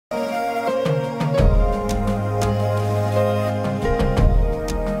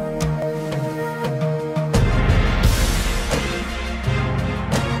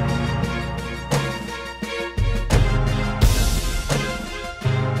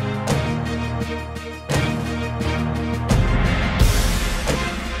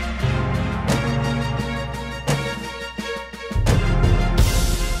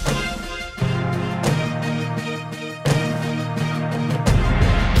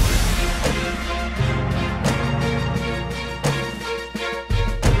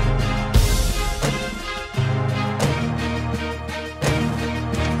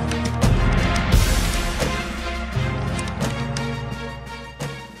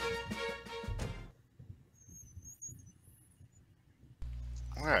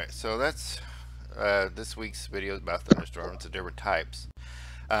All right, so that's this week's video is about thunderstorms of different types.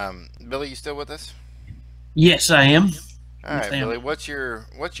 Billy, you still with us? Yes, I am. All Yes, right, I am. Billy, what's your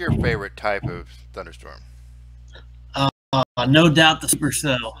favorite type of thunderstorm? No doubt the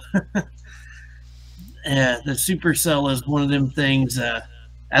supercell. The supercell is one of them things.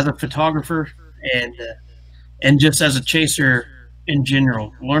 As a photographer and uh, and just as a chaser in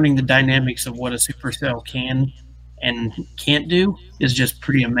general, learning the dynamics of what a supercell can and can't do is just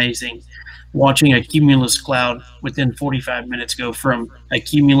pretty amazing. Watching a cumulus cloud within 45 minutes go from a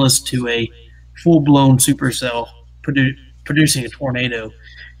cumulus to a full blown supercell producing a tornado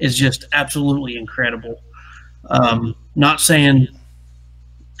is just absolutely incredible. Not saying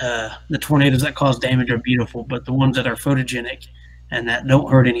the tornadoes that cause damage are beautiful, but the ones that are photogenic and that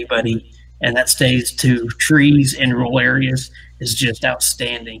don't hurt anybody and that stays to trees and rural areas is just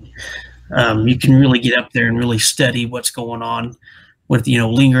outstanding. You can really get up there and really study what's going on with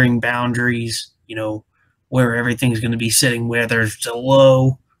lingering boundaries. Where everything's going to be sitting, where there's the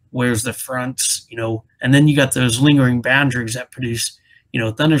low, where's the fronts, and then you got those lingering boundaries that produce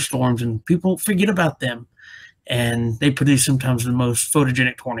thunderstorms, and people forget about them, and they produce sometimes the most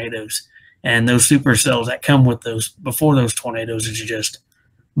photogenic tornadoes. And those supercells that come with those before those tornadoes is just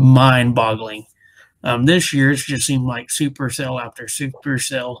mind-boggling. This year, it's just seemed like supercell after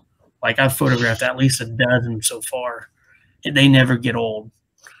supercell. Like I've photographed at least a dozen so far, and they never get old.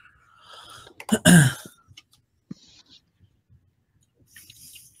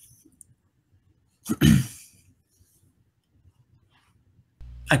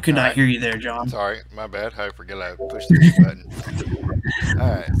 I could All not right, hear you there, John. sorry, my bad. I forget I pushed the mute button.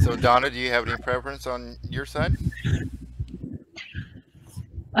 All right, so Donna, do you have any preference on your side?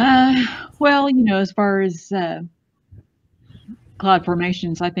 Well, as far as cloud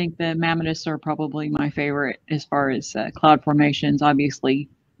formations, I think the mammoths are probably my favorite as far as cloud formations. Obviously,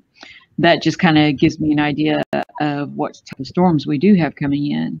 that just kind of gives me an idea of what type of storms we do have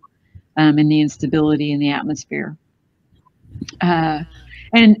coming in, and the instability in the atmosphere. Uh,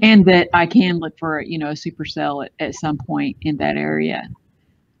 and that I can look for a supercell at some point in that area.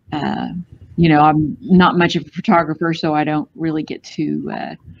 Uh, I'm not much of a photographer, so I don't really get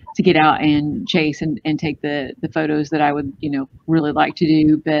to get out and chase and take the photos that I would really like to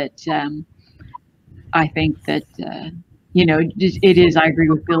do. But I think that it is. I agree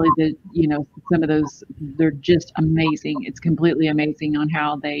with Billy that some of those, they're just amazing. It's completely amazing on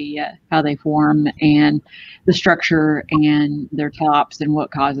how they form and the structure and their tops and what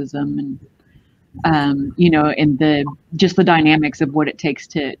causes them, and and the just the dynamics of what it takes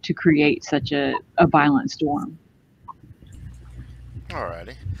to create such a violent storm. All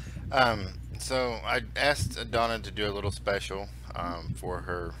righty. So I asked Donna to do a little special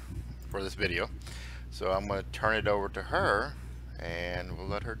for this video. So I'm going to turn it over to her, and we'll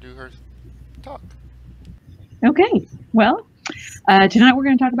let her do her talk. Okay, well, tonight we're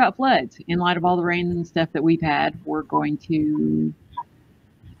going to talk about floods. In light of all the rain and stuff that we've had, we're going to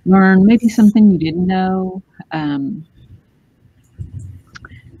learn maybe something you didn't know.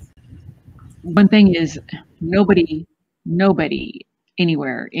 One thing is nobody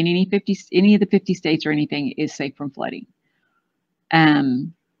anywhere in any of the 50 states or anything is safe from flooding.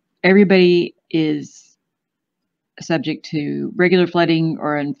 Everybody is subject to regular flooding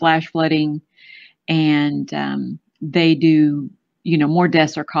or in flash flooding, and they do, more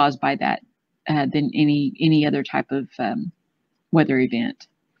deaths are caused by that than any other type of weather event.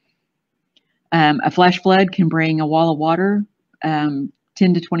 A flash flood can bring a wall of water 10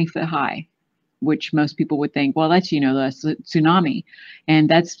 to 20 foot high, which most people would think, well, that's, that's a tsunami. And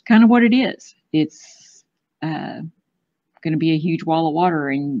that's kind of what it is. It's going to be a huge wall of water,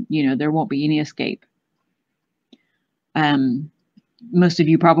 and, there won't be any escape. Most of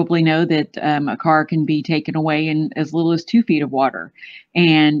you probably know that a car can be taken away in as little as 2 feet of water.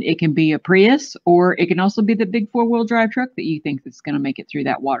 And it can be a Prius, or it can also be the big 4-wheel drive truck that you think that's going to make it through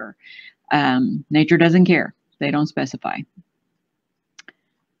that water. Nature doesn't care. They don't specify.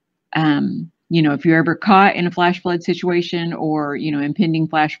 If you're ever caught in a flash flood situation or, impending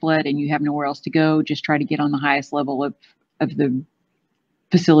flash flood and you have nowhere else to go, just try to get on the highest level of the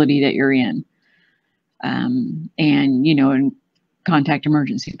facility that you're in. And contact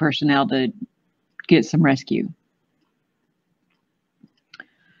emergency personnel to get some rescue.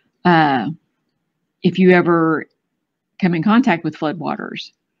 If you ever come in contact with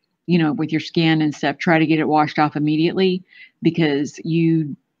floodwaters, with your skin and stuff, try to get it washed off immediately, because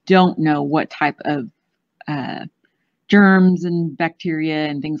you don't know what type of germs and bacteria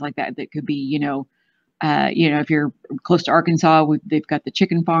and things like that that could be, If you're close to Arkansas, they've got the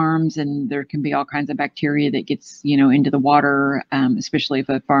chicken farms, and there can be all kinds of bacteria that gets, into the water, especially if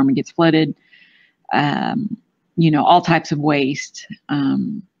a farm gets flooded. All types of waste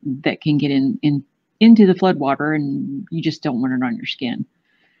that can get into the flood water, and you just don't want it on your skin.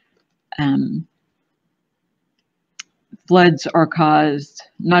 Floods are caused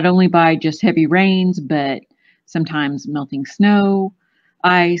not only by just heavy rains, but sometimes melting snow,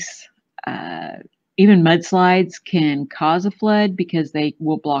 ice, even mudslides can cause a flood because they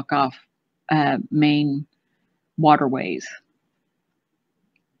will block off main waterways.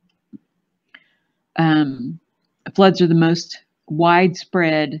 Floods are the most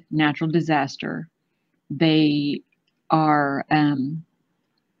widespread natural disaster. They are,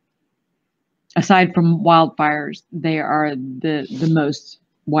 aside from wildfires, they are the most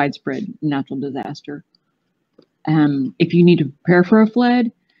widespread natural disaster. If you need to prepare for a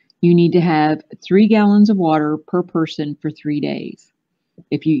flood, you need to have 3 gallons of water per person for 3 days.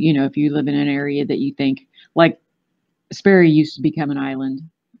 If you live in an area that you think, like Sperry used to become an island.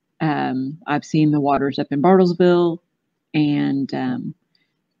 I've seen the waters up in Bartlesville, and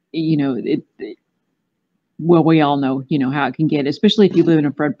well, we all know, how it can get, especially if you live in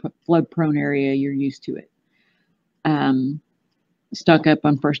a flood-prone area. You're used to it. Stock up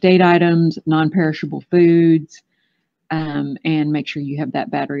on first aid items, non-perishable foods, and make sure you have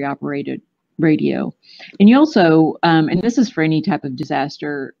that battery-operated radio. And you also, and this is for any type of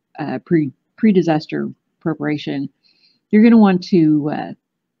disaster, pre-disaster preparation, you're going to want to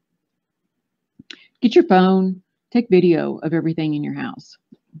get your phone, take video of everything in your house.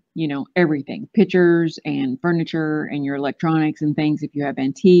 Everything, pictures and furniture and your electronics and things, if you have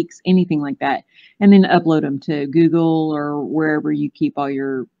antiques, anything like that, and then upload them to Google or wherever you keep all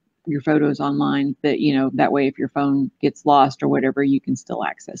your photos online, that that way if your phone gets lost or whatever, you can still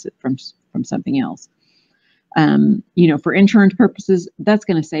access it from something else. For insurance purposes, that's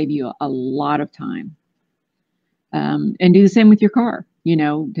going to save you a lot of time. And do the same with your car.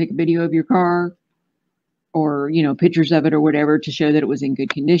 Take a video of your car, or pictures of it or whatever, to show that it was in good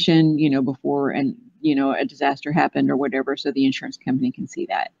condition before and a disaster happened or whatever, so the insurance company can see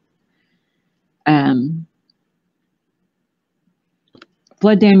that.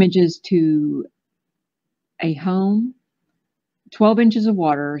 Flood damages to a home: 12 inches of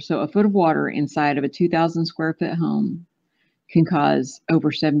water, so a foot of water inside of a 2,000 square foot home, can cause over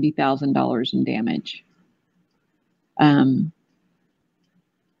 $70,000 in damage.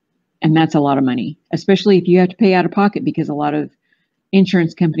 And that's a lot of money, especially if you have to pay out of pocket, because a lot of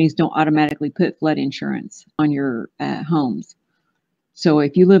insurance companies don't automatically put flood insurance on your homes. So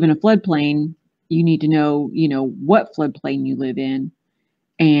if you live in a floodplain, you need to know, what floodplain you live in,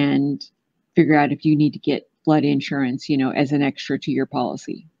 and figure out if you need to get flood insurance, as an extra to your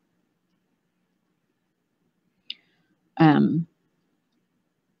policy.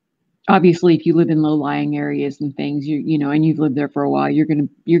 Obviously, if you live in low-lying areas and things, and you've lived there for a while, you're gonna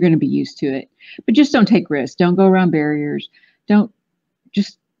be used to it. But just don't take risks. Don't go around barriers. Don't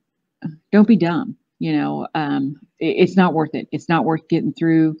be dumb. It's not worth it. It's not worth getting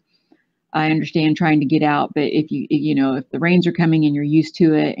through. I understand trying to get out, but if if the rains are coming and you're used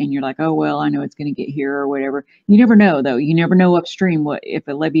to it, and you're like, oh well, I know it's going to get here or whatever. You never know, though. You never know upstream if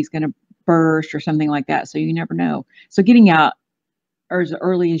a levee's going to burst or something like that. So you never know. So getting out, or as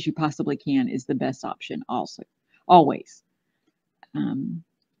early as you possibly can, is the best option also, always.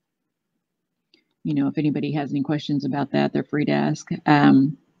 If anybody has any questions about that, they're free to ask.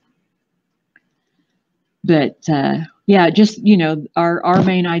 Yeah, just, our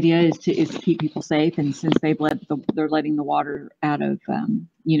main idea is to keep people safe. And since they're letting the water out of,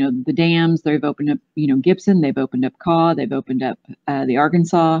 the dams, they've opened up, Gibson, they've opened up Caw, they've opened up the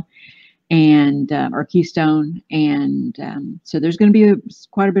Arkansas, and or Keystone, and so there's going to be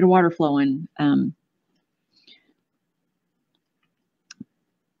quite a bit of water flowing.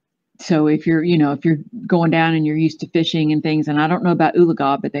 So if you're going down and you're used to fishing and things, and I don't know about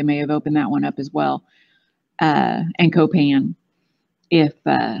Oologah, but they may have opened that one up as well, and Copan.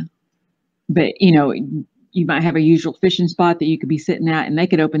 But you might have a usual fishing spot that you could be sitting at, and they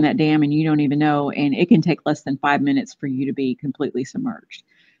could open that dam and you don't even know, and it can take less than 5 minutes for you to be completely submerged.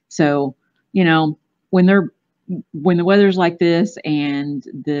 So, when the weather's like this and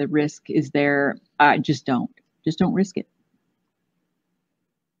the risk is there, just don't risk it.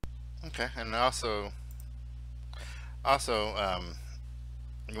 Okay, and also,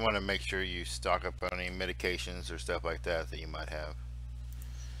 you want to make sure you stock up on any medications or stuff like that you might have.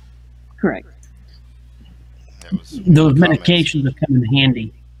 Correct. Those medications are coming in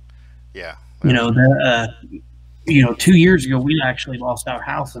handy. Yeah. The 2 years ago, we actually lost our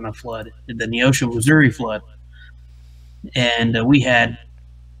house in a flood, the Neosho, Missouri flood. And we had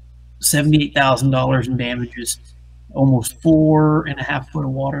 $78,000 in damages, almost 4.5 foot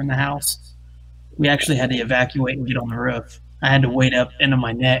of water in the house. We actually had to evacuate and get on the roof. I had to wade up into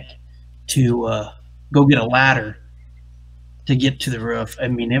my neck to go get a ladder to get to the roof. I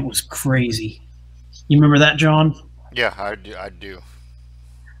mean, it was crazy. You remember that, John? Yeah, I do. I do.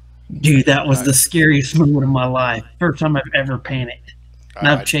 Dude, that was the scariest moment of my life. First time I've ever panicked. And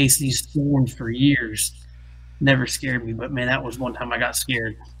I've I, chased these storms for years. Never scared me, but man, that was one time I got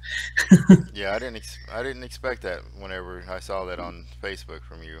scared. yeah, I didn't expect that whenever I saw that on Facebook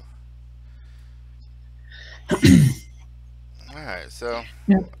from you. All right, so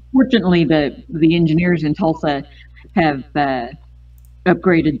Now, fortunately, the engineers in Tulsa have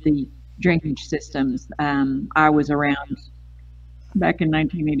upgraded the drainage systems. I was around back in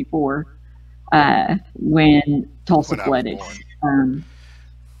 1984 when Tulsa when I was flooded. born,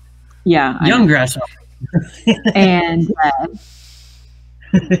 Yeah, I Young know. grasshopper. And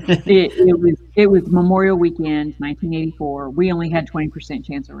it was Memorial Weekend, 1984. We only had 20%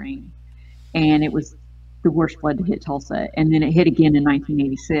 chance of rain, and it was the worst flood to hit Tulsa. And then it hit again in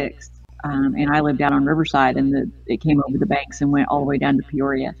 1986. And I lived out on Riverside, and it came over the banks and went all the way down to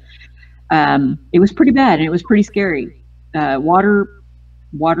Peoria. It was pretty bad, and it was pretty scary. Water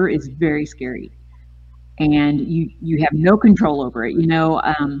is very scary, and you have no control over it.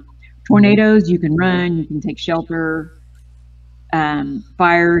 Tornadoes, you can run, you can take shelter.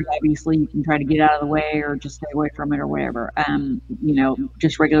 Fires, obviously, you can try to get out of the way or just stay away from it or whatever.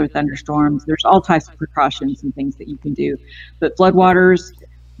 Just regular thunderstorms. There's all types of precautions and things that you can do. But floodwaters,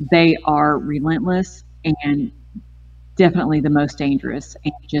 they are relentless and definitely the most dangerous.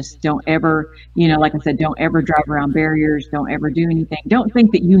 And just don't ever, like I said, don't ever drive around barriers. Don't ever do anything. Don't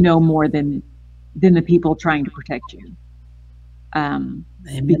think that you know more than the people trying to protect you.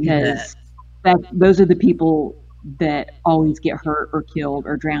 Because those are the people that always get hurt or killed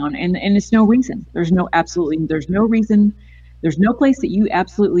or drown, and it's no reason. There's no reason. There's no place that you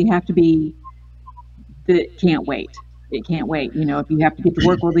absolutely have to be that can't wait. It can't wait. If you have to get to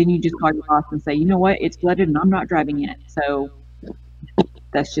work, well, then you just call your boss and say, you know what, it's flooded and I'm not driving in it. So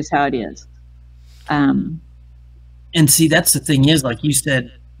that's just how it is. And see, that's the thing is, like you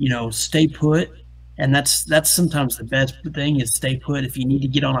said, stay put. And that's sometimes the best thing is stay put. If you need to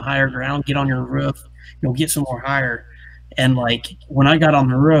get on a higher ground, get on your roof, get somewhere higher. And like when I got on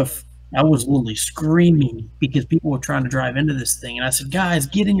the roof, I was literally screaming because people were trying to drive into this thing. And I said, guys,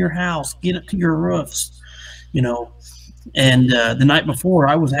 get in your house, get up to your roofs, And the night before,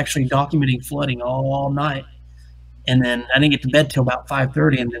 I was actually documenting flooding all night. And then I didn't get to bed till about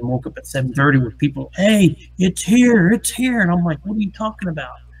 5:30, and then woke up at 7:30 with people, hey, it's here. And I'm like, what are you talking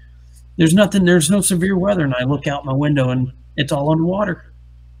about? There's nothing, there's no severe weather. And I look out my window and it's all underwater.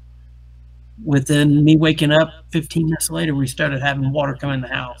 Within me waking up 15 minutes later, we started having water come in the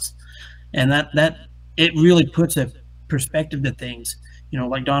house. And that it really puts a perspective to things.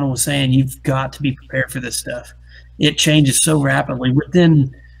 Like Donna was saying, you've got to be prepared for this stuff. It changes so rapidly.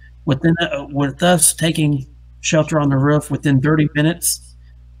 With us taking shelter on the roof, within 30 minutes,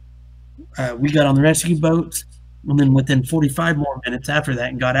 we got on the rescue boats. And then within 45 more minutes after that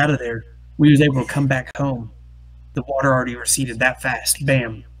and got out of there, we was able to come back home. The water already receded that fast.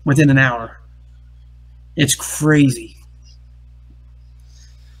 Bam. Within an hour. It's crazy.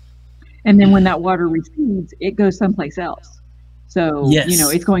 And then when that water recedes, it goes someplace else. So, yes.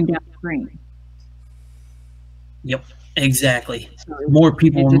 It's going downstream. Yep, exactly. So more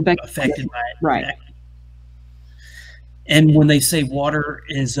people affected by it. Right. And when they say water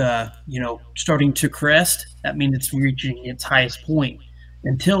is, starting to crest, that means it's reaching its highest point.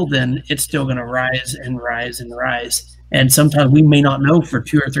 Until then, it's still going to rise and rise and rise. And sometimes we may not know for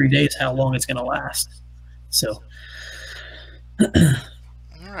 2 or 3 days how long it's going to last. So. all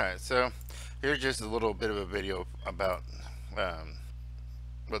right. So here's just a little bit of a video about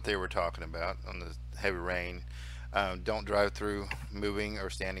what they were talking about on the heavy rain. Don't drive through moving or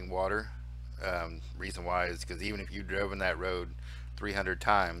standing water. Reason why is because even if you've driven that road 300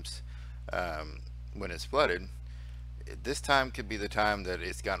 times, when it's flooded, this time could be the time that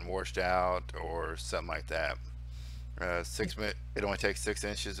it's gotten washed out or something like that. It only takes 6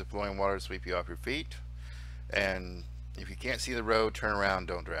 inches of flowing water to sweep you off your feet. And if you can't see the road, turn around,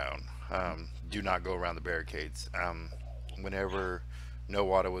 don't drown. Do not go around the barricades. Whenever No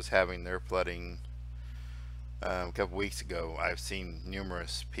Water was having their flooding a couple weeks ago, I've seen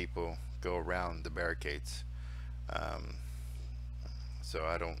numerous people go around the barricades. So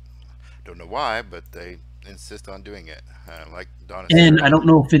I don't know why, but they insist on doing it. Like Donna said. And I don't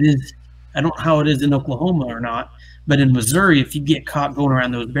know if it is I don't know how it is in Oklahoma or not, but in Missouri, if you get caught going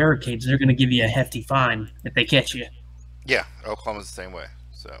around those barricades, they're going to give you a hefty fine if they catch you. Yeah, Oklahoma's the same way.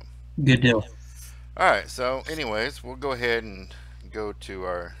 So, Good deal. all right. So, anyways, we'll go ahead and go to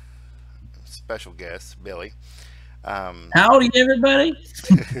our special guest, Billy. Um, Howdy, everybody.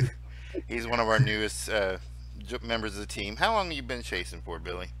 he's one of our newest members of the team. How long have you been chasing for,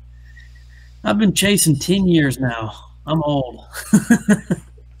 Billy? I've been chasing 10 years now. I'm old.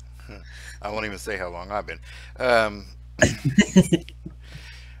 I won't even say how long I've been. Um,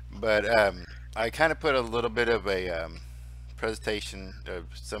 but I kind of put a little bit of a presentation of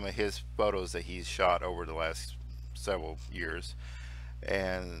some of his photos that he's shot over the last several years,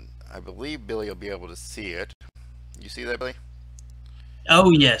 and I believe Billy will be able to see it. You see that, Billy?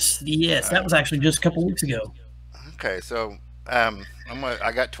 Oh, yes. Yes, that was actually just a couple weeks ago. Okay, so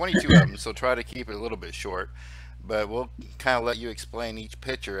I got 22 of them, so try to keep it a little bit short, but we'll kind of let you explain each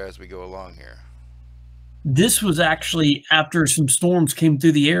picture as we go along here. This was actually after some storms came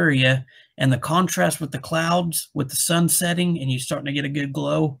through the area, and the contrast with the clouds, with the sun setting, and you're starting to get a good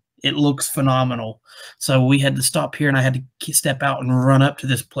glow. It looks phenomenal. So we had to stop here, and I had to step out and run up to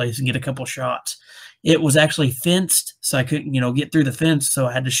this place and get a couple shots. It was actually fenced, so I couldn't, get through the fence. So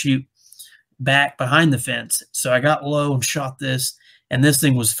I had to shoot back behind the fence. So I got low and shot this, and this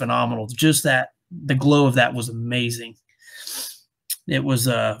thing was phenomenal. Just that, the glow of that was amazing. It was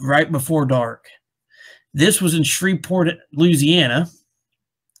right before dark. This was in Shreveport, Louisiana.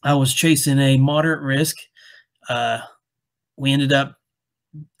 I was chasing a moderate risk. We ended up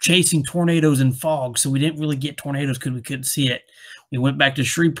chasing tornadoes and fog, so we didn't really get tornadoes because we couldn't see it. We went back to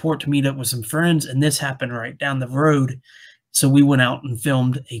Shreveport to meet up with some friends, and this happened right down the road. So we went out and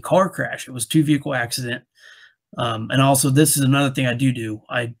filmed a car crash. It was a two-vehicle accident. And also, this is another thing I do.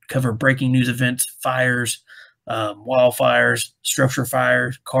 I cover breaking news events, fires, wildfires, structure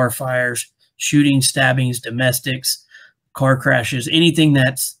fires, car fires, shootings, stabbings, domestics, car crashes, anything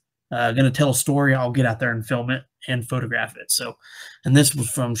that's going to tell a story, I'll get out there and film it and photograph it. So, and this was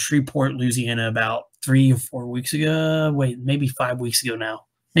from Shreveport, Louisiana, about 3 or 4 weeks ago. Wait, maybe 5 weeks ago now.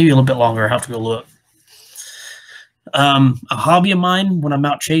 Maybe a little bit longer. I'll have to go look. A hobby of mine when I'm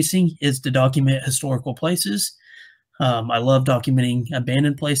out chasing is to document historical places. I love documenting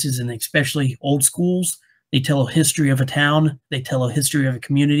abandoned places, and especially old schools. They tell a history of a town. They tell a history of a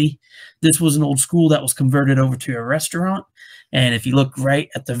community. This was an old school that was converted over to a restaurant. And if you look right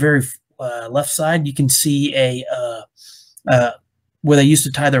at the very left side, you can see where they used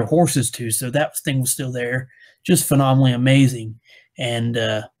to tie their horses to. So that thing was still there. Just phenomenally amazing. And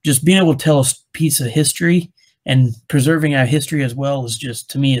just being able to tell a piece of history and preserving our history as well is just,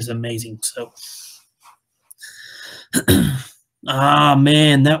 to me, is amazing. So,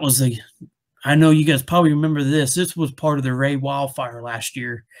 man, that was I know you guys probably remember this. This was part of the Ray wildfire last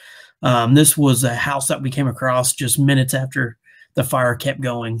year. This was a house that we came across just minutes after the fire kept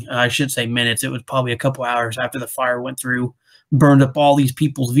going. I should say minutes. It was probably a couple hours after the fire went through, burned up all these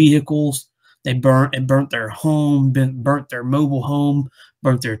people's vehicles. It burnt their home, burnt their mobile home,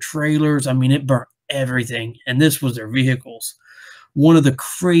 burnt their trailers. I mean, it burnt everything. And this was their vehicles. One of the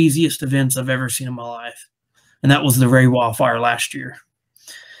craziest events I've ever seen in my life. And that was the Ray wildfire last year.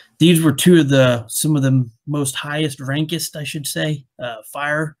 These were some of the most highest rankest, I should say,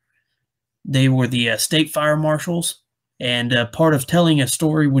 fire. They were the state fire marshals. And part of telling a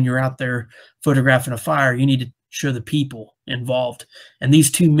story when you're out there photographing a fire, you need to show the people involved. And these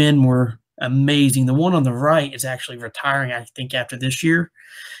two men were amazing. The one on the right is actually retiring, I think, after this year.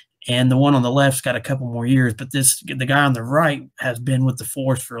 And the one on the left's got a couple more years. But the guy on the right has been with the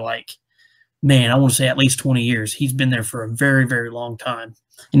force for I want to say at least 20 years. He's been there for a very, very long time.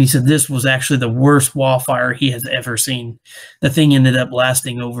 And he said this was actually the worst wildfire he has ever seen. The thing ended up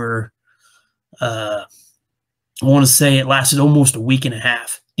lasting over, I want to say it lasted almost a week and a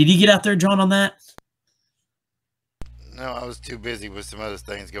half. Did you get out there, John, on that? No, I was too busy with some other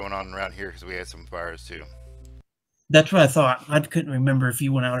things going on around here because we had some fires too. That's what I thought. I couldn't remember if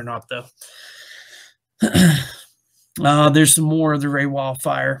you went out or not, though. There's some more of the Ray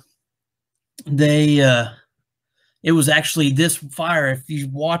wildfire. It was actually this fire, if you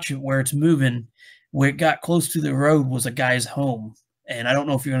watch it where it's moving, where it got close to the road was a guy's home. And I don't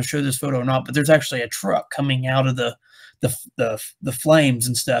know if you're going to show this photo or not, but there's actually a truck coming out of the flames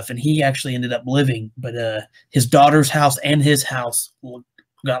and stuff, and he actually ended up living. But his daughter's house and his house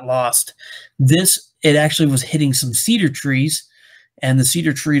got lost. It actually was hitting some cedar trees, and the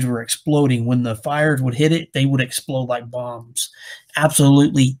cedar trees were exploding. When the fires would hit it, they would explode like bombs.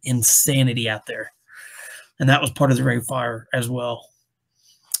 Absolutely insanity out there. And that was part of the Ray fire as well.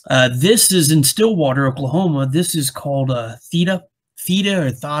 This is in Stillwater, Oklahoma. This is called Theta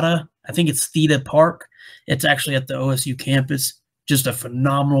or Thada. I think it's Theta Park. It's actually at the OSU campus. Just a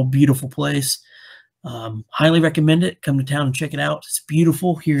phenomenal, beautiful place. Highly recommend it. Come to town and check it out. It's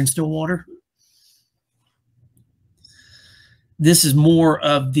beautiful here in Stillwater. This is more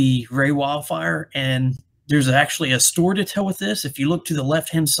of the Ray wildfire, and there's actually a story to tell with this. If you look to the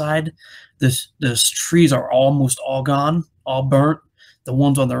left-hand side, the trees are almost all gone, all burnt. The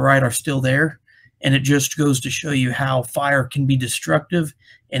ones on the right are still there, and it just goes to show you how fire can be destructive,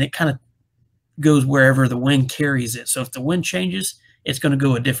 and it kind of goes wherever the wind carries it. So if the wind changes, it's going to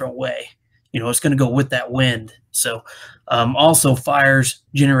go a different way. You know, it's going to go with that wind. So also fires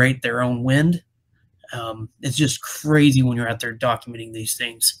generate their own wind. It's just crazy when you're out there documenting these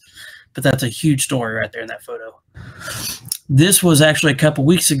things. But that's a huge story right there in that photo. This was actually a couple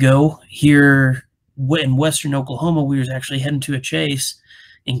weeks ago here in western Oklahoma. We was actually heading to a chase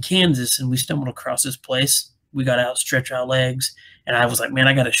in Kansas, and we stumbled across this place. We got out, stretch our legs, and I was like, man,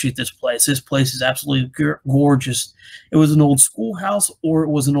 I got to shoot this place. This place is absolutely gorgeous. It was an old schoolhouse, or it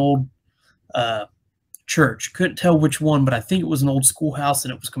was an old church. Couldn't tell which one, but I think it was an old schoolhouse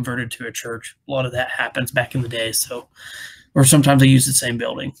and it was converted to a church. A lot of that happens back in the day. So, or sometimes they use the same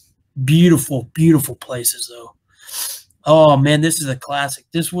building. Beautiful, beautiful places though. Oh man, this is a classic.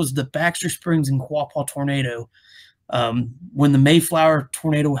 This was the Baxter Springs and Quapaw tornado. When the Mayflower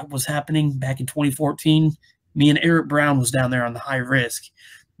tornado was happening back in 2014, me and Eric Brown was down there on the high risk,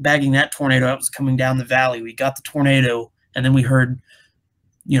 bagging that tornado that was coming down the valley. We got the tornado, and then we heard,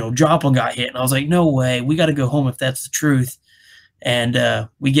 you know, Joplin got hit. And I was like, no way, we got to go home if that's the truth. And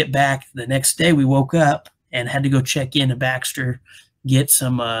we get back the next day. We woke up and had to go check in to Baxter, get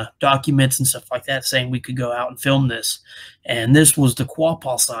some documents and stuff like that saying we could go out and film this. And this was the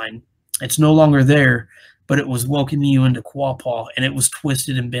Quapaw sign. It's no longer there, but it was welcoming you into Quapaw, and it was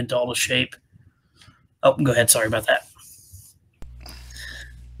twisted and bent all to shape. Oh, go ahead. Sorry about that.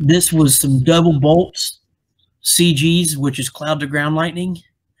 This was some double bolts, CGs, which is cloud to ground lightning.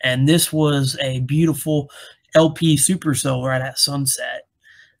 And this was a beautiful LP supercell right at sunset.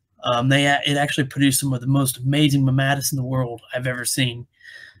 It actually produced some of the most amazing mammatus in the world I've ever seen.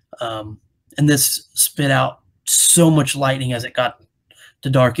 And this spit out so much lightning as it got to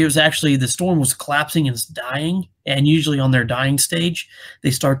dark. It was actually, the storm was collapsing and it's dying. And usually on their dying stage,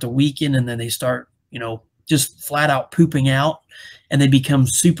 they start to weaken, and then they start, you know, just flat out pooping out, and they become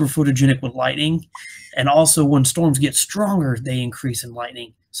super photogenic with lightning. And also when storms get stronger, they increase in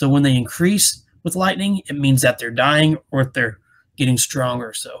lightning. So when they increase with lightning, it means that they're dying or if they're getting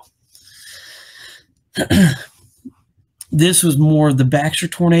stronger. So this was more of the Baxter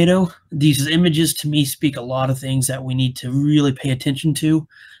tornado. These images to me speak a lot of things that we need to really pay attention to,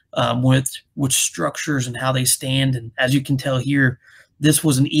 with structures and how they stand. And as you can tell here, this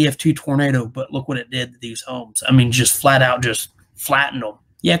was an EF2 tornado, but look what it did to these homes. I mean, just flat out just flattened them.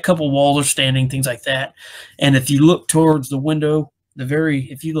 Yeah, a couple walls are standing, things like that. And if you look towards the window,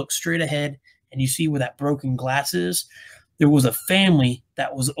 if you look straight ahead and you see where that broken glass is, there was a family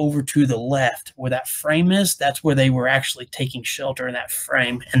that was over to the left where that frame is. That's where they were actually taking shelter in that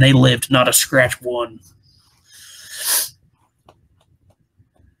frame, and they lived, not a scratch one.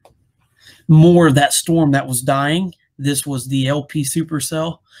 More of that storm that was dying. This was the LP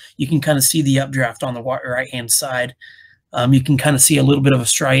supercell. You can kind of see the updraft on the right-hand side. You can kind of see a little bit of a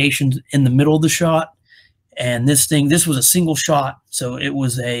striation in the middle of the shot. And this was a single shot. So it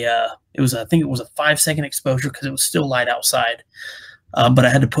was I think it was a 5-second exposure because it was still light outside. But I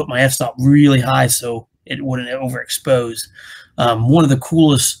had to put my f-stop really high so it wouldn't overexpose. One of the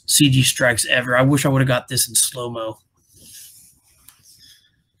coolest CG strikes ever. I wish I would have got this in slow-mo.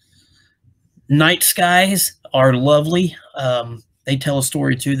 Night skies are lovely. They tell a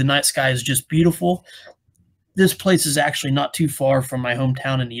story too. The night sky is just beautiful. This place is actually not too far from my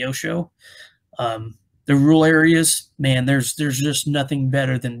hometown in Neosho. The rural areas, man, there's just nothing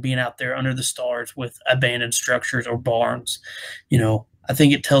better than being out there under the stars with abandoned structures or barns. You know, I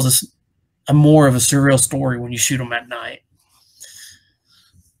think it tells us a more of a surreal story when you shoot them at night.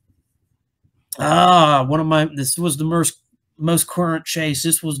 This was the most current chase.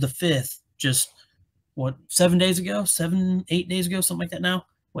 This was the 5th. Just what, 7 days ago, 8 days ago, something like that now.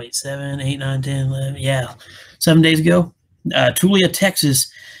 Wait, 7, 8, 9, 10, 11. Yeah, 7 days ago. Tulia,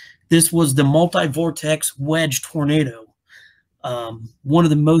 Texas. This was the multi-vortex wedge tornado. One of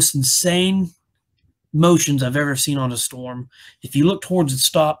the most insane motions I've ever seen on a storm. If you look towards the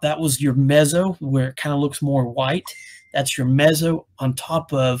stop, that was your meso, where it kind of looks more white. That's your meso on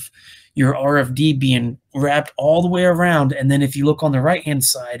top of your RFD being wrapped all the way around. And then if you look on the right-hand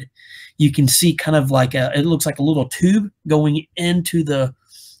side, you can see kind of like it looks like a little tube going into the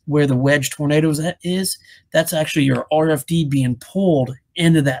where the wedge tornadoes is, that's actually your RFD being pulled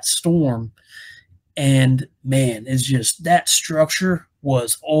into that storm. And man, it's just, that structure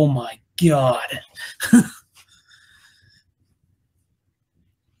was, oh my God.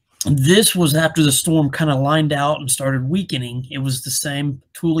 This was after the storm kind of lined out and started weakening. It was the same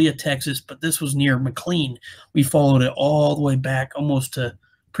Tulia, Texas, but this was near McLean. We followed it all the way back almost to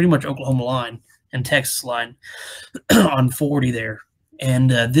pretty much Oklahoma line and Texas line on 40 there. And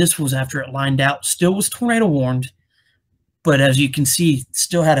this was after it lined out. Still was tornado warned, but as you can see,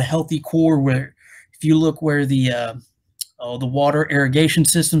 still had a healthy core where if you look where the water irrigation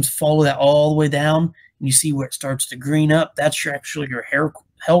systems follow that all the way down, and you see where it starts to green up, that's actually your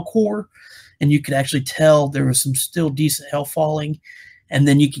hail core, and you could actually tell there was some still decent hail falling, and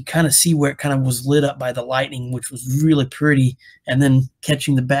then you could kind of see where it kind of was lit up by the lightning, which was really pretty, and then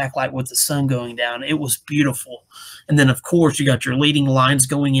catching the backlight with the sun going down. It was beautiful. And then of course you got your leading lines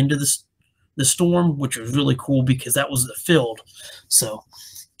going into the storm, which was really cool because that was the field. So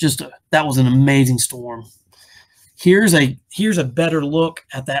that was an amazing storm. Here's a better look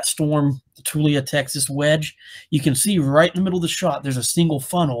at that storm, the Tulia, Texas wedge. You can see right in the middle of the shot, there's a single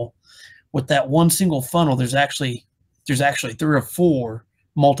funnel. With that one single funnel, there's actually 3 or 4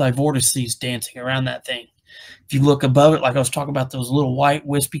 multi-vortices dancing around that thing. If you look above it, like I was talking about those little white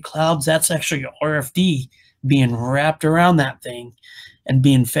wispy clouds, that's actually your RFD being wrapped around that thing and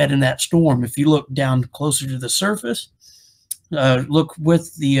being fed in that storm. If you look down closer to the surface, look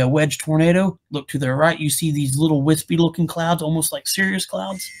with the wedge tornado, look to the right, you see these little wispy looking clouds, almost like cirrus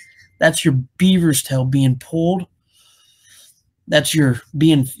clouds. That's your beaver's tail being pulled. That's your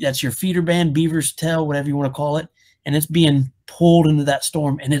feeder band, beaver's tail, whatever you want to call it. And it's being pulled into that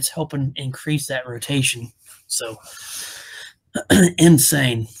storm, and it's helping increase that rotation. So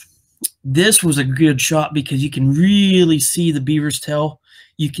insane. This was a good shot because you can really see the beaver's tail.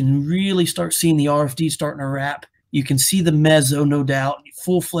 You can really start seeing the RFD starting to wrap. You can see the mezzo, no doubt,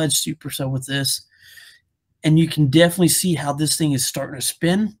 full-fledged supercell with this. And you can definitely see how this thing is starting to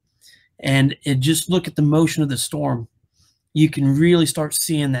spin. And just look at the motion of the storm. You can really start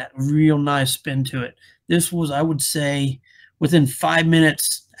seeing that real nice spin to it. This was, I would say, within 5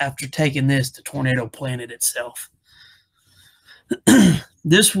 minutes after taking this, the tornado planted itself.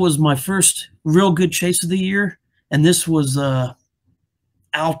 This was my first real good chase of the year, and this was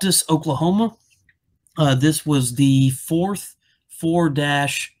Altus, Oklahoma. This was the fourth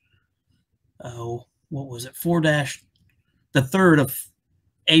 4- what was it? 4- the 3rd of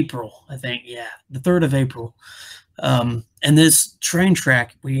April, I think. Yeah, the 3rd of April. And this train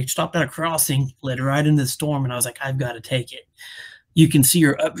track, we stopped at a crossing, led right into the storm, and I was like, I've got to take it. You can see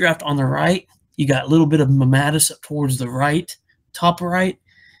your updraft on the right. You got a little bit of mammatus up towards the right, top right.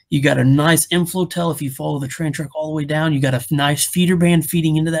 You got a nice inflow tail if you follow the train track all the way down. You got a nice feeder band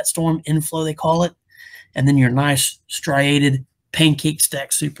feeding into that storm, inflow they call it. And then your nice striated pancake stack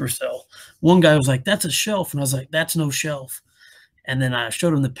supercell. One guy was like, that's a shelf. And I was like, that's no shelf. And then I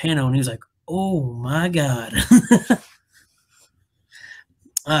showed him the pano, and he was like, oh my God.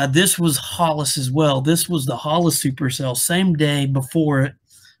 This was Hollis as well. This was the Hollis supercell. Same day before it,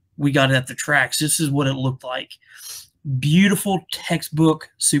 we got it at the tracks. This is what it looked like. Beautiful textbook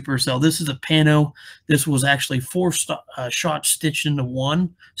supercell. This is a pano. This was actually 4 shots stitched into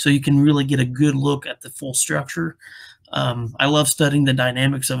 1, so you can really get a good look at the full structure. I love studying the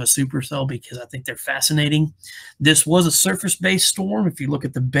dynamics of a supercell because I think they're fascinating. This was a surface-based storm. If you look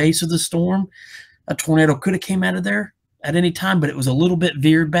at the base of the storm, a tornado could have came out of there at any time, but it was a little bit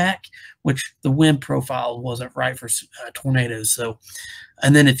veered back, which the wind profile wasn't right for tornadoes. So,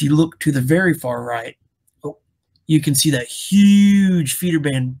 and then if you look to the very far right, you can see that huge feeder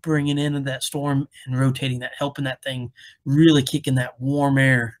band bringing into that storm and rotating that, helping that thing really kick in that warm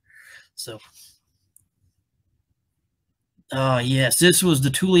air. So, yes, this was the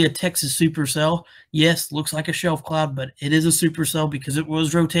Tulia, Texas supercell. Yes, looks like a shelf cloud, but it is a supercell because it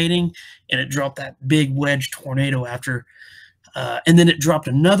was rotating, and it dropped that big wedge tornado after. And then it dropped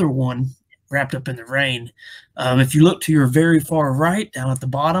another one wrapped up in the rain. If you look to your very far right, down at the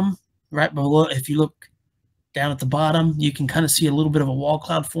bottom, right below, if you look down at the bottom, you can kind of see a little bit of a wall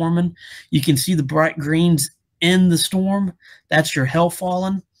cloud forming. You can see the bright greens in the storm. That's your hail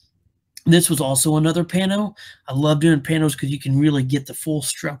falling. This was also another pano. I love doing panos because you can really get the full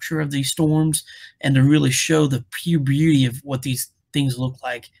structure of these storms and to really show the pure beauty of what these things look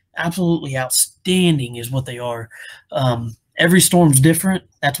like. Absolutely outstanding is what they are. Every storm's different.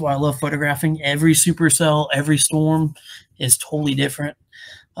 That's why I love photographing. Every supercell, every storm is totally different.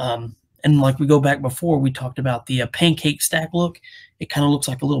 And like we go back before, we talked about the pancake stack look. It kind of looks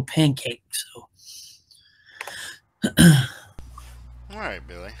like a little pancake. So All right,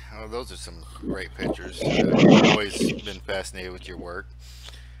 Billy. Well, those are some great pictures. I've always been fascinated with your work.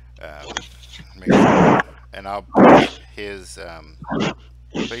 Um, make sure, and I'll post his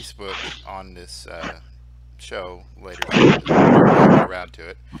Facebook on this show later tonight as well, whenever I get around to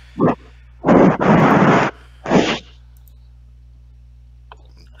it.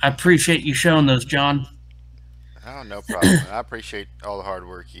 I appreciate you showing those, John. Oh, no problem. I appreciate all the hard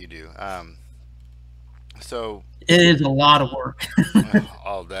work you do. So, It is a lot of work.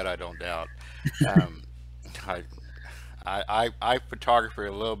 all that I don't doubt. Um, I, I photography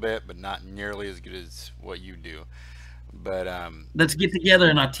a little bit, but not nearly as good as what you do. But Let's get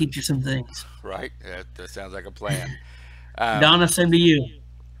together and I'll teach you some things. right, that sounds like a plan. Um, Donna, same to you.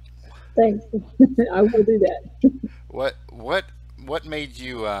 Thanks. I will do that. what made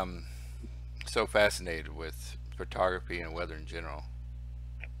you so fascinated with photography and weather in general?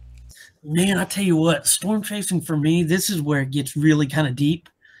 Man, I tell you what, storm chasing for me, this is where it gets really kind of deep,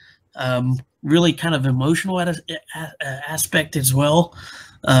 really kind of emotional aspect as well.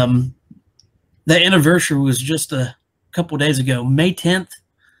 Um, the anniversary was just a couple days ago, May 10th,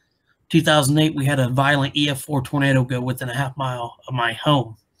 2008. We had a violent EF4 tornado go within a half mile of my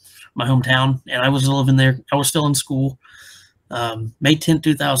hometown, and I was living there. I was still in school. May 10th,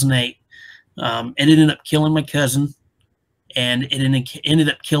 2008. It ended up killing my cousin, and it ended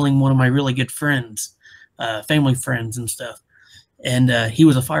up killing one of my really good friends, family friends and stuff. And he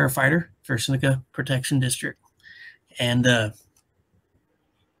was a firefighter for Seneca Protection District. And I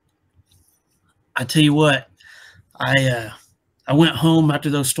tell you what, I went home after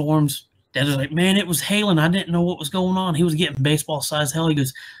those storms. Dad was like, man, it was hailing. I didn't know what was going on. He was getting baseball-sized hail. He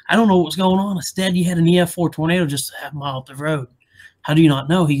goes, I don't know what was going on. I said, Dad, you had an EF4 tornado just a half mile up the road. How do you not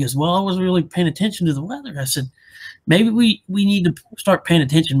know? He goes, well, I wasn't really paying attention to the weather. I said, maybe we need to start paying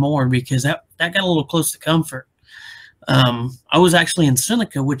attention more, because that got a little close to comfort. I was actually in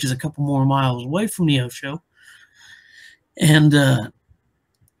Seneca, which is a couple more miles away from the Osho. And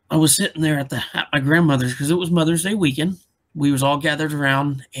I was sitting there at my grandmother's, because it was Mother's Day weekend. We was all gathered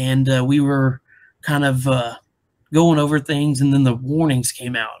around, and we were kind of going over things, and then the warnings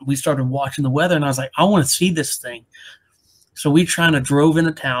came out. We started watching the weather, and I was like, I want to see this thing. So we kind of drove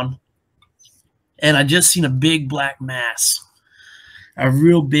into town, and I just seen a big black mass, a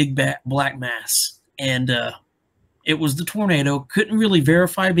real big black mass. And it was the tornado. Couldn't really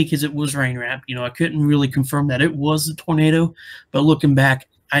verify because it was rain wrap. I couldn't really confirm that it was the tornado, but looking back,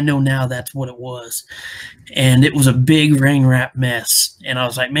 I know now that's what it was. And it was a big rain wrap mess. And I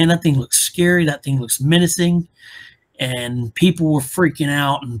was like, man, that thing looks scary. That thing looks menacing. And people were freaking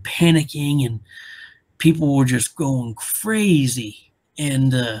out and panicking, and people were just going crazy.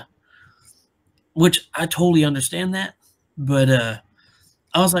 And which I totally understand that. But I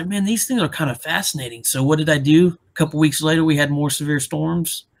was like, man, these things are kind of fascinating. So what did I do? A couple weeks later, we had more severe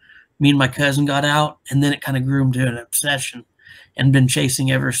storms. Me and my cousin got out, and then it kind of grew into an obsession, and been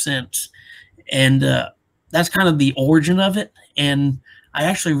chasing ever since. And that's kind of the origin of it. And I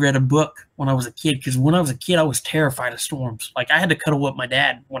actually read a book when I was a kid, because when I was a kid, I was terrified of storms. Like, I had to cuddle up my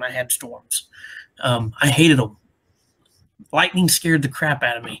dad when I had storms. I hated them. Lightning scared the crap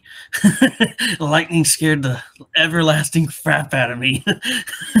out of me. Lightning scared the everlasting crap out of me.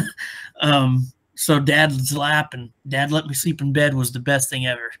 So Dad's lap and Dad let me sleep in bed was the best thing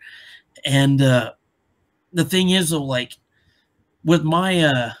ever. And the thing is, though, like, with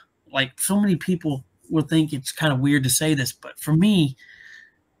my like, so many people will think it's kind of weird to say this, but for me,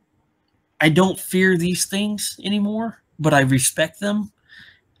 I don't fear these things anymore, but I respect them.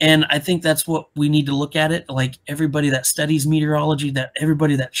 And I think that's what we need to look at it. Like, everybody that studies meteorology, that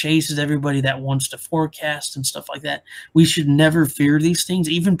everybody that chases, everybody that wants to forecast and stuff like that, we should never fear these things.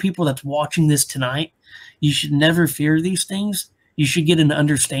 Even people that's watching this tonight, you should never fear these things. You should get an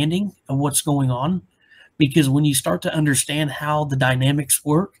understanding of what's going on, because when you start to understand how the dynamics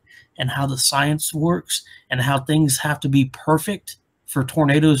work and how the science works and how things have to be perfect for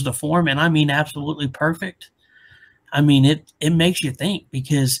tornadoes to form, and I mean absolutely perfect, I mean, it makes you think,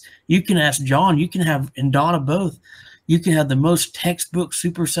 because you can ask John, you can have, and Donna both, you can have the most textbook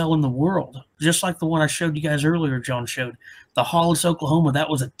supercell in the world, just like the one I showed you guys earlier, John showed. The Hollis, Oklahoma, that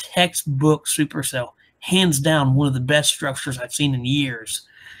was a textbook supercell. Hands down, one of the best structures I've seen in years.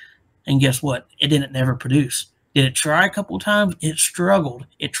 And guess what? It didn't never produce. Did it try a couple of times? It struggled.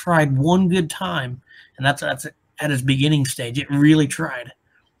 It tried one good time, and that's at its beginning stage. It really tried.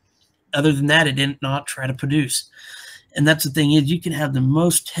 Other than that, it did not try to produce. And that's the thing, is you can have the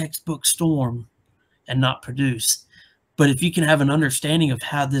most textbook storm and not produce. But if you can have an understanding of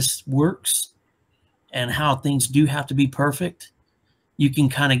how this works and how things do have to be perfect, you can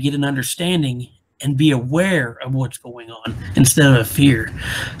kind of get an understanding, and be aware of what's going on instead of fear.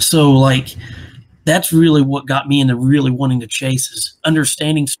 So like that's really what got me into really wanting to chase, is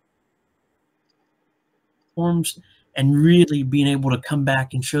understanding storms and really being able to come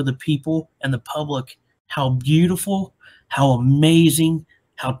back and show the people and the public how beautiful, how amazing,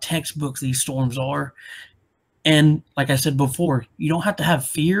 how textbook these storms are. And like I said before, you don't have to have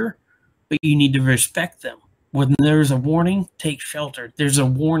fear, but you need to respect them. When there's a warning, take shelter. There's a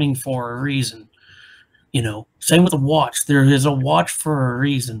warning for a reason. You know, same with a watch. There is a watch for a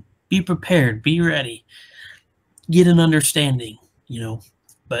reason. Be prepared, be ready, get an understanding, you know.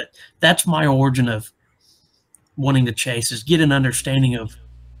 But that's my origin of wanting to chase, is get an understanding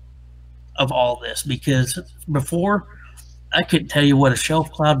of all this, because before I couldn't tell you what a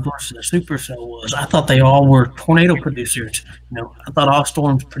shelf cloud versus a supercell was. I thought they all were tornado producers. You know, I thought all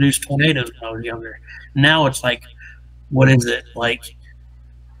storms produced tornadoes when I was younger. Now it's like, what is it? Like,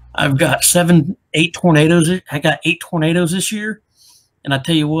 I've got 8 tornadoes. I got 8 tornadoes this year. And I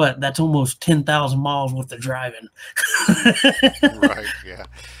tell you what, that's almost 10,000 miles worth of driving. Right, yeah.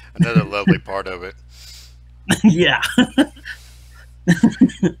 Another lovely part of it. Yeah. All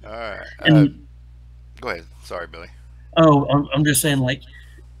right. Go ahead. Sorry, Billy. Oh, I'm just saying, like,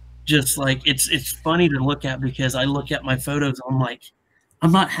 just like it's funny to look at, because I look at my photos and I'm like,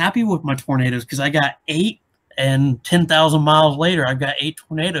 I'm not happy with my tornadoes because I got 8, and 10,000 miles later I've got 8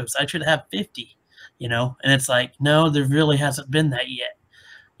 tornadoes. I should have 50, you know. And it's like, no, there really hasn't been that yet.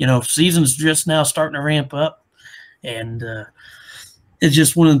 You know, season's just now starting to ramp up, and it's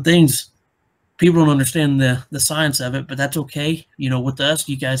just one of the things. People don't understand the science of it, but that's okay. You know, with us,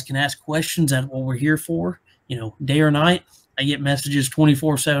 you guys can ask questions. That's what we're here for. You know, day or night, I get messages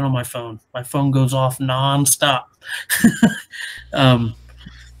 24/7 on my phone. My phone goes off nonstop.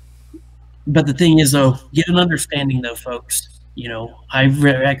 But the thing is, though, get an understanding, though, folks. You know, I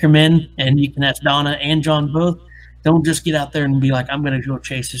recommend, and you can ask Donna and John both, don't just get out there and be like, I'm going to go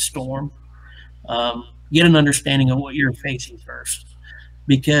chase a storm. Get an understanding of what you're facing first.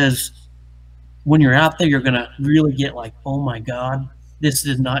 Because when you're out there, you're going to really get like, oh, my God, this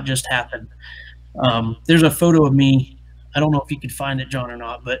did not just happen. There's a photo of me. I don't know if you could find it, John, or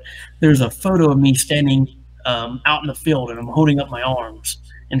not, but there's a photo of me standing out in the field, and I'm holding up my arms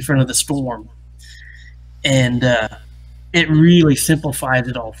in front of the storm. And it really simplifies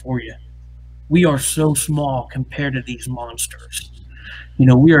it all for you. We are so small compared to these monsters. You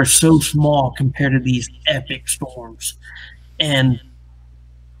know, we are so small compared to these epic storms. And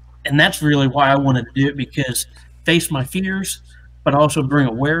that's really why I wanted to do it, because face my fears, but also bring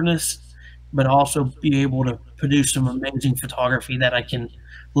awareness, but also be able to produce some amazing photography that I can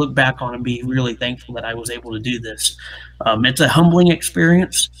look back on and be really thankful that I was able to do this. It's a humbling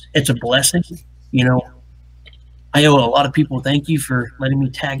experience. It's a blessing. You know, I owe a lot of people thank you for letting me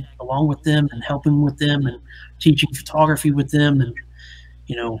tag along with them and helping with them and teaching photography with them. And,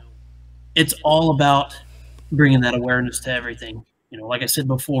 you know, it's all about bringing that awareness to everything. You know, like I said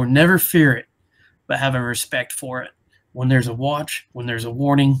before, never fear it, but have a respect for it. When there's a watch, when there's a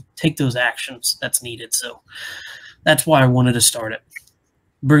warning, take those actions that's needed. So that's why I wanted to start it.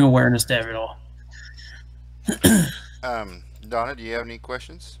 Bring awareness to it all. Donna, do you have any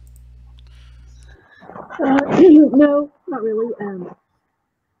questions? No, not really.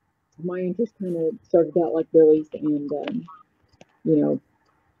 My interest kind of started out like Billy's, and you know,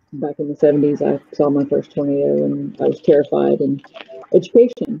 back in the 70s, I saw my first tornado, and I was terrified. And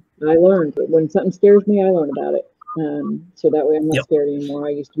education, I learned that when something scares me, I learn about it. So that way I'm not scared anymore. I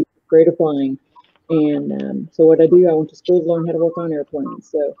used to be afraid of flying. And so what I do, I went to school to learn how to work on airplanes.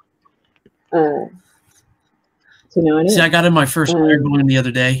 So now I know. See, I got in my first airplane the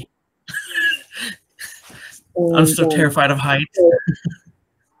other day. I'm so terrified of heights.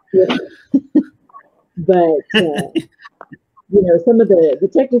 Yeah. But you know, some of the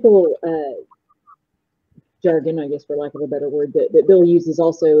technical jargon, I guess, for lack of a better word, that Bill uses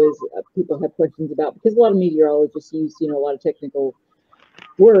also is people have questions about, because a lot of meteorologists use, you know, a lot of technical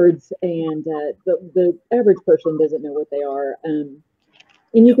words, and the average person doesn't know what they are. And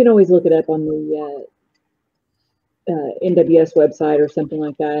you can always look it up on the NWS website or something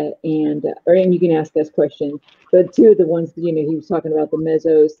like that, and you can ask us questions. But two of the ones, you know, he was talking about the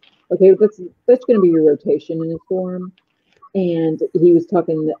mesos. Okay, that's going to be your rotation in a storm, and he was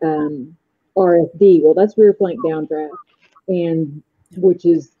talking RFD. Well, that's rear flank downdraft, and which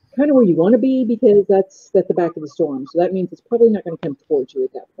is kind of where you want to be, because that's at the back of the storm. So that means it's probably not going to come towards you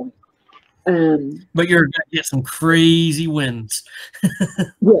at that point. But you're going to get some crazy winds. Yeah,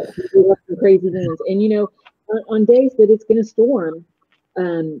 you're some crazy winds, and you know, on days that it's going to storm,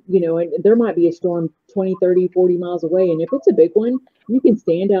 You know, and there might be a storm 20, 30, 40 miles away. And if it's a big one, you can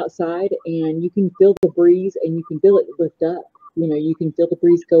stand outside and you can feel the breeze and you can feel it lift up. You know, you can feel the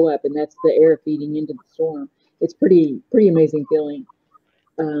breeze go up, and that's the air feeding into the storm. It's pretty amazing feeling.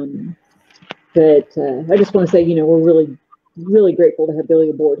 But I just want to say, you know, we're really grateful to have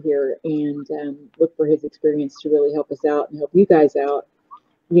Billy aboard here, and look for his experience to really help us out and help you guys out,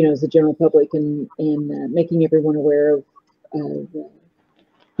 you know, as the general public, and making everyone aware of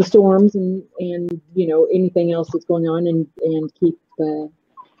the storms and you know, anything else that's going on, and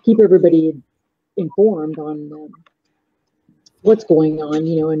keep everybody informed on what's going on,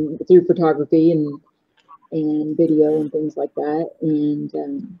 you know, and through photography and video and things like that. And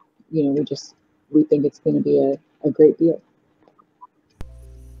you know, we think it's going to be a great deal.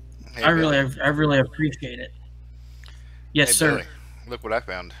 Hey, I really appreciate it. Yes, hey, sir. Billy, look what I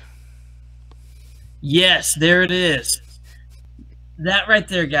found. Yes, there it is. That right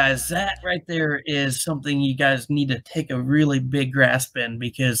there, guys, that right there is something you guys need to take a really big grasp in,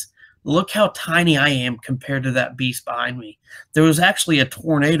 because look how tiny I am compared to that beast behind me. There was actually a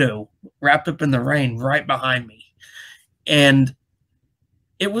tornado wrapped up in the rain right behind me. And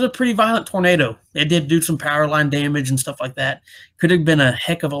it was a pretty violent tornado. It did do some power line damage and stuff like that. Could have been a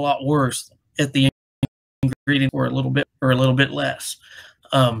heck of a lot worse if the ingredients were a little bit less.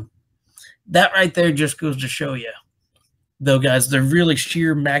 That right there just goes to show you, though, guys, the really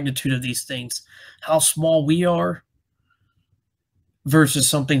sheer magnitude of these things, how small we are versus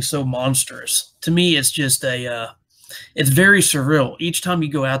something so monstrous. To me, it's just it's very surreal. Each time you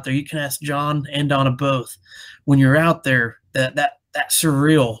go out there, you can ask John and Donna both, when you're out there, that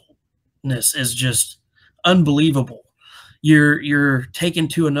surrealness is just unbelievable. You're taken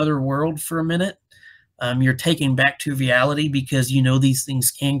to another world for a minute. You're taken back to reality, because you know these things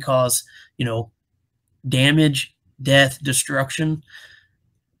can cause, you know, damage, death, destruction.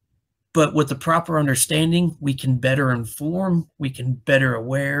 But with the proper understanding, we can better inform, we can better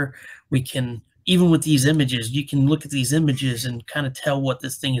aware, we can, even with these images, you can look at these images and kind of tell what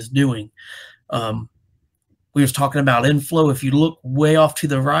this thing is doing. We was talking about inflow. If you look way off to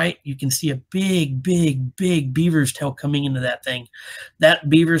the right, you can see a big beaver's tail coming into that thing. That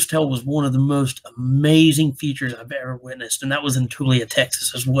beaver's tail was one of the most amazing features I've ever witnessed, and that was in Tulia,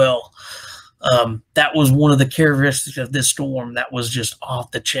 Texas as well. That was one of the characteristics of this storm that was just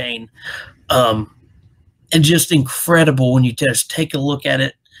off the chain, and just incredible when you just take a look at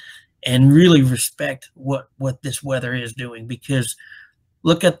it and really respect what this weather is doing. Because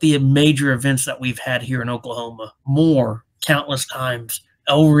look at the major events that we've had here in Oklahoma. More, countless times.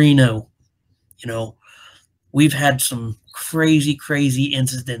 El Reno, you know, we've had some crazy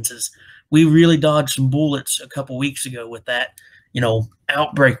incidences. We really dodged some bullets a couple weeks ago with that, you know,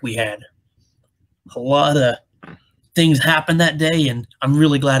 outbreak we had. A lot of things happened that day, and I'm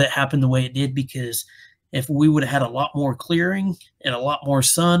really glad it happened the way it did, because if we would have had a lot more clearing and a lot more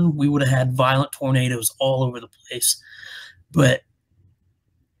sun, we would have had violent tornadoes all over the place. But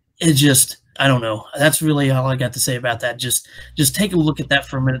it just, I don't know. That's really all I got to say about that. Just take a look at that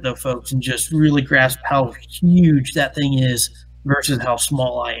for a minute, though, folks, and just really grasp how huge that thing is versus how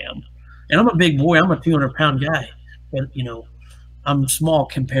small I am. And I'm a big boy. I'm a 200-pound guy. But, you know, I'm small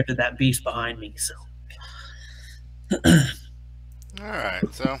compared to that beast behind me. So. All right,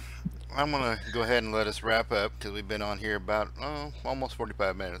 so I'm going to go ahead and let us wrap up, because we've been on here about almost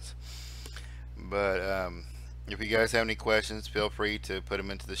 45 minutes. But if you guys have any questions, feel free to put them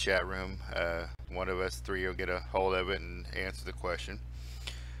into the chat room. One of us three will get a hold of it and answer the question.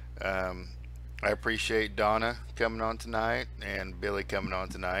 I appreciate Donna coming on tonight and Billy coming on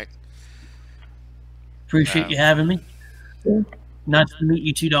tonight. Appreciate you having me. Yeah. Nice to meet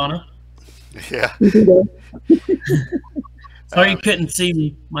you too, Donna. Yeah. Sorry you couldn't see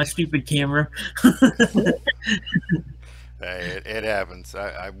me, my stupid camera. It happens.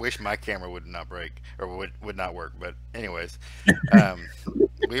 I wish my camera would not break, or would not work. But anyways,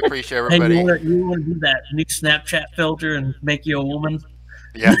 we appreciate everybody. Hey, you want to do that new Snapchat filter and make you a woman?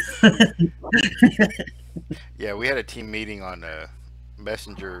 Yeah. Yeah, we had a team meeting on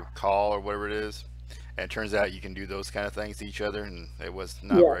Messenger call or whatever it is, and it turns out you can do those kind of things to each other, and it was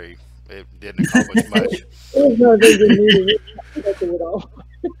not very. It didn't accomplish much. It was not a very good meeting. At all.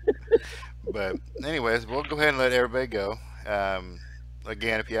 But anyways, we'll go ahead and let everybody go.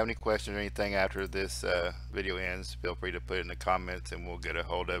 Again, if you have any questions or anything after this video ends, feel free to put it in the comments, and we'll get a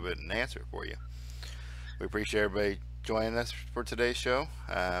hold of it and answer it for you. We appreciate everybody joining us for today's show.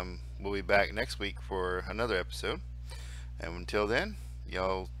 We'll be back next week for another episode. And until then,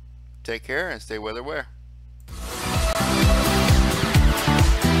 y'all take care and stay weather aware.